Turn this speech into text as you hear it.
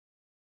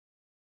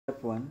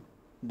Step 1.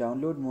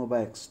 Download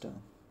MobaXterm.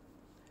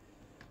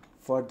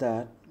 For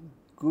that,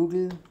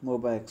 Google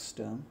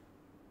MobaXterm,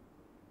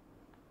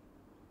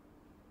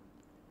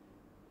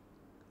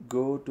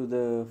 go to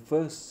the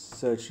first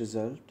search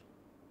result,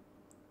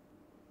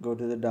 go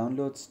to the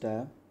Downloads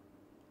tab,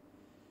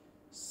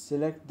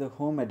 select the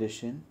Home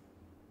Edition,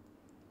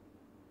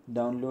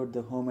 download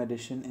the Home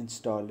Edition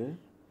installer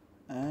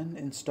and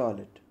install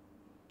it.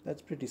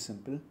 That's pretty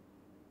simple.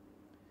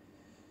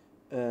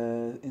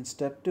 In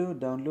step 2,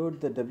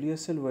 download the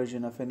WSL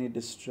version of any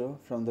distro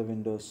from the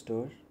Windows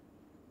Store.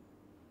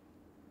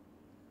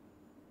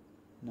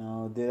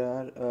 Now there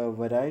are a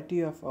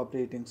variety of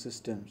operating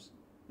systems,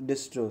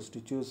 distros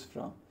to choose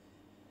from.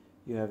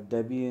 You have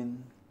Debian,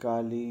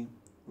 Kali,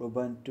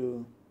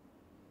 Ubuntu,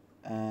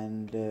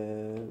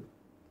 and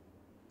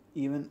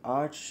even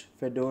Arch,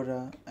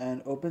 Fedora,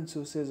 and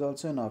OpenSUSE is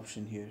also an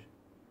option here.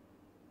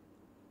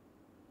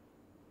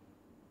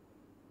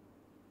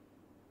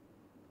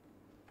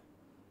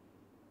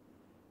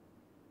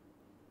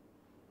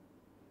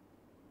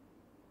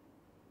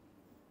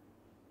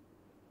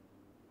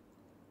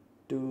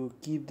 To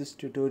keep this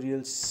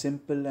tutorial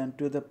simple and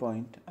to the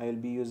point, I will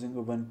be using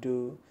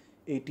Ubuntu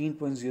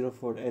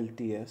 18.04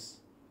 LTS.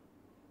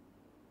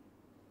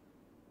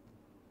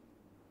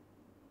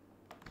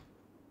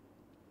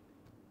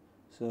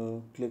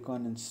 So click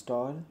on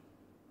install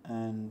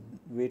and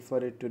wait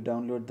for it to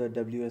download the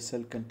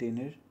WSL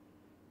container.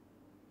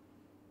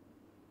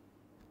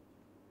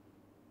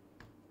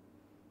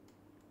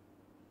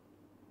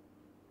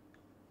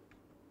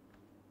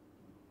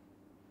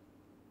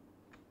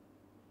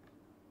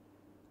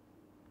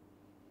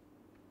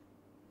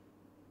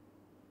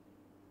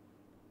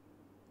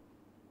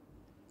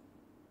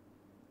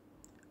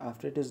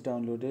 After it is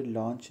downloaded,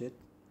 launch it.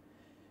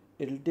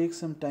 It'll take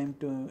some time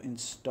to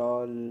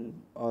install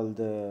all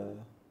the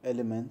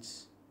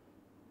elements.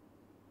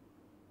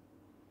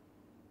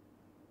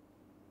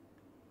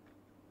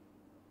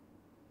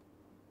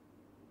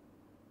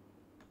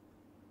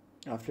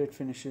 After it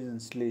finishes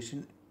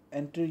installation,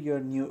 enter your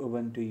new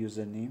Ubuntu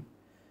username.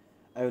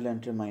 I will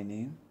enter my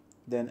name,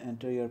 then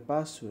enter your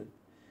password.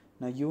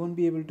 Now you won't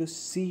be able to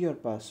see your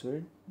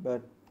password,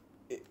 but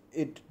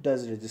it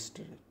does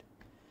register it.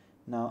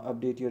 Now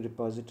update your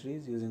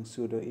repositories using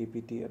sudo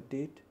apt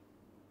update.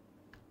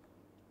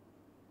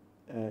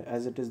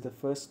 As it is the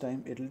first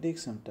time, it will take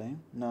some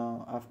time.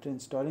 Now after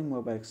installing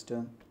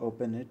MobaXterm,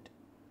 open it.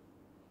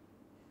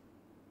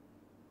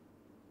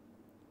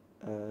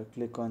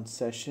 Click on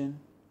Session,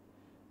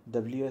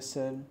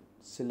 WSL,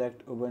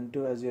 select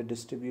Ubuntu as your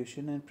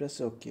distribution and press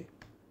OK.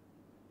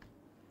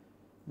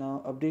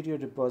 Now update your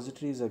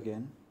repositories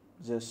again,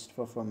 just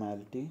for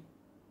formality.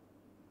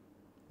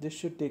 This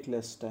should take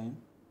less time.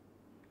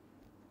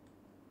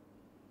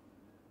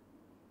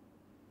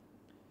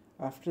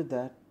 After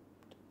that,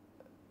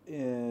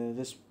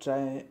 just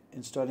try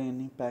installing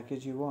any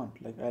package you want.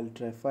 Like I'll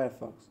try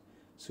Firefox,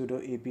 sudo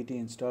apt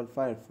install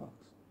Firefox.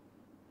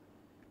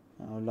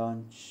 Now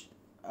launch.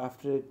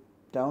 After it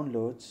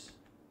downloads,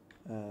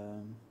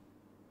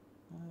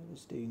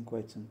 it's taking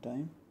quite some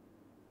time.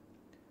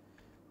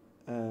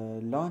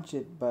 Launch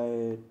it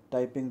by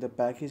typing the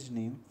package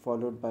name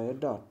followed by a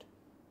dot.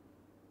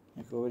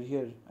 Like over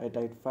here, I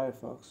typed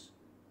Firefox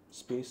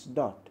space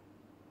dot,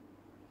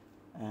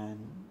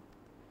 and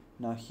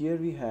now here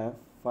we have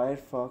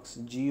Firefox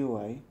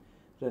GUI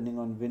running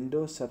on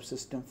Windows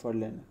subsystem for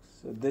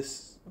Linux. So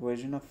this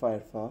version of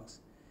Firefox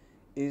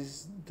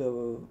is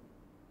the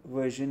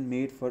version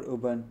made for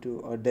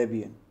Ubuntu or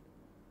Debian.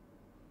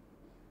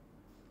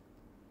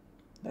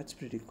 That's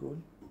pretty cool.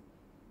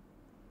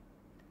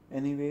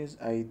 Anyways,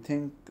 I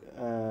think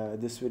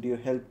this video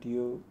helped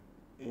you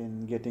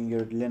in getting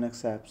your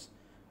Linux apps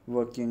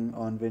working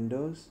on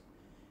Windows.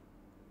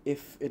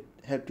 If it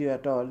helped you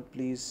at all,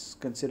 please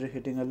consider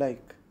hitting a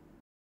like.